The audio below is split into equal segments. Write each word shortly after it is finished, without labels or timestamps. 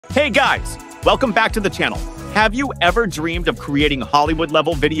Hey guys, welcome back to the channel. Have you ever dreamed of creating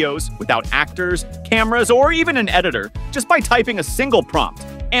Hollywood-level videos without actors, cameras, or even an editor, just by typing a single prompt,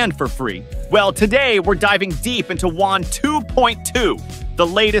 and for free? Well, today we're diving deep into Wan 2.2, the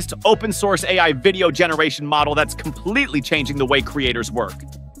latest open-source AI video generation model that's completely changing the way creators work.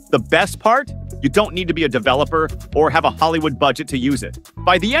 The best part? You don't need to be a developer or have a Hollywood budget to use it.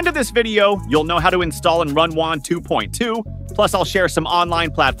 By the end of this video, you'll know how to install and run Wan 2.2, plus I'll share some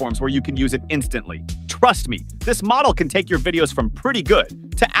online platforms where you can use it instantly. Trust me, this model can take your videos from pretty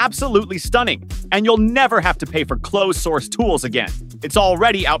good to absolutely stunning, and you'll never have to pay for closed-source tools again. It's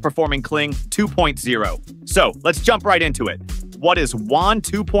already outperforming Kling 2.0. So, let's jump right into it. What is Wan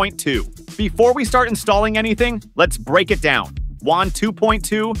 2.2? Before we start installing anything, let's break it down. Wan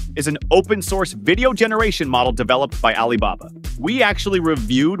 2.2 is an open-source video generation model developed by Alibaba. We actually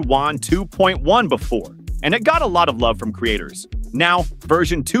reviewed Wan 2.1 before, and it got a lot of love from creators. Now,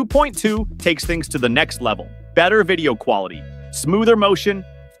 version 2.2 takes things to the next level. Better video quality, smoother motion,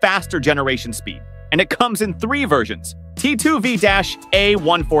 faster generation speed. And it comes in 3 versions: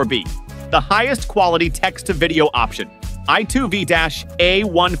 T2V-A14B, the highest quality text-to-video option;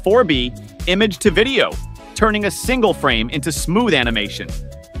 I2V-A14B, image-to-video, turning a single frame into smooth animation;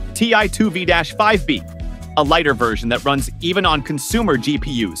 TI2V-5B, a lighter version that runs even on consumer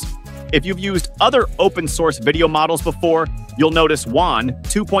GPUs. If you've used other open-source video models before, you'll notice Wan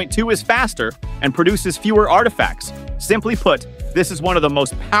 2.2 is faster and produces fewer artifacts. Simply put, this is one of the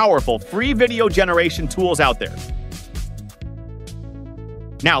most powerful free video generation tools out there.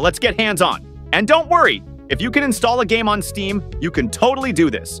 Now let's get hands-on. And don't worry, if you can install a game on Steam, you can totally do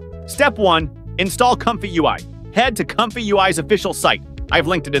this. Step 1. Install Comfy UI. Head to Comfy UI's official site. I've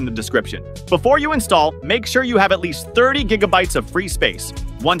linked it in the description. Before you install, make sure you have at least 30 gigabytes of free space.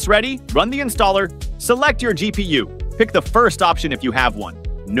 Once ready, run the installer, select your GPU. Pick the first option if you have one.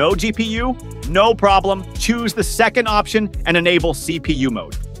 No GPU? No problem. Choose the second option and enable CPU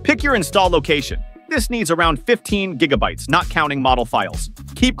mode. Pick your install location. This needs around 15 gigabytes, not counting model files.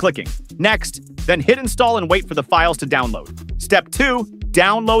 Keep clicking. Next, then hit install and wait for the files to download. Step 2,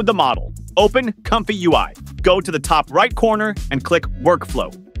 download the model. Open Comfy UI. Go to the top right corner and click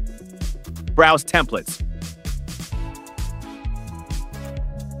Workflow. Browse Templates.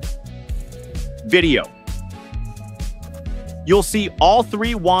 Video. You'll see all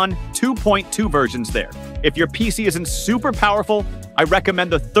 3 Wan 2.2 versions there. If your PC isn't super powerful, I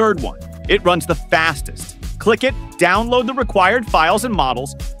recommend the third one. It runs the fastest. Click it, download the required files and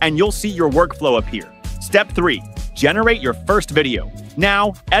models, and you'll see your workflow appear. Step 3. Generate your first video.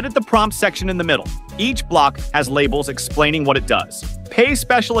 Now, edit the prompt section in the middle. Each block has labels explaining what it does. Pay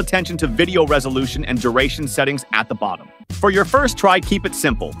special attention to video resolution and duration settings at the bottom. For your first try, keep it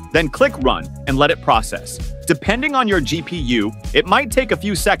simple, then click Run and let it process. Depending on your GPU, it might take a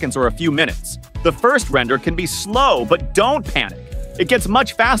few seconds or a few minutes. The first render can be slow, but don't panic. It gets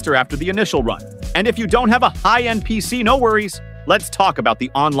much faster after the initial run. And if you don't have a high-end PC, no worries. Let's talk about the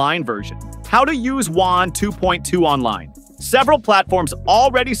online version. How to use Wan 2.2 online. Several platforms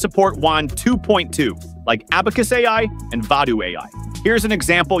already support Wan 2.2, like Abacus AI and Vadu AI. Here's an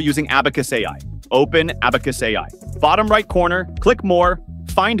example using Abacus AI. Open Abacus AI. Bottom right corner, click More,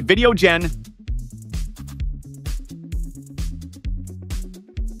 find Video Gen,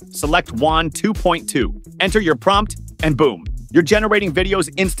 select Wan 2.2, enter your prompt, and boom, you're generating videos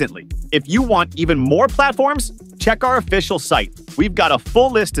instantly. If you want even more platforms, check our official site. We've got a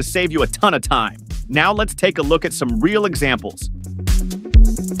full list to save you a ton of time. Now let's take a look at some real examples.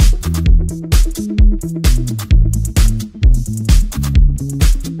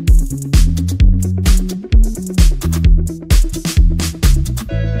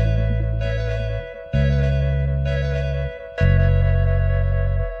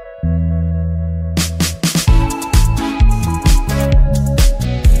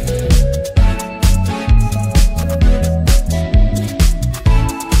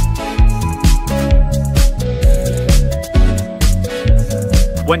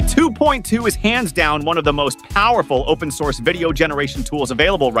 Wan 2.2 is hands down one of the most powerful open-source video generation tools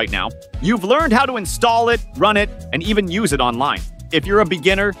available right now. You've learned how to install it, run it, and even use it online. If you're a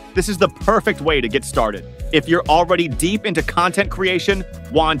beginner, this is the perfect way to get started. If you're already deep into content creation,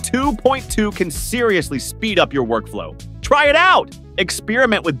 Wan 2.2 can seriously speed up your workflow. Try it out!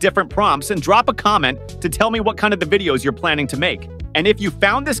 Experiment with different prompts and drop a comment to tell me what kind of the videos you're planning to make. And if you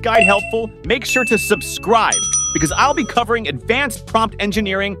found this guide helpful, make sure to subscribe, because I'll be covering advanced prompt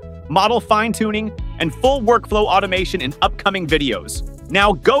engineering, model fine-tuning, and full workflow automation in upcoming videos.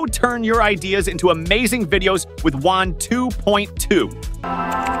 Now go turn your ideas into amazing videos with Wan 2.2.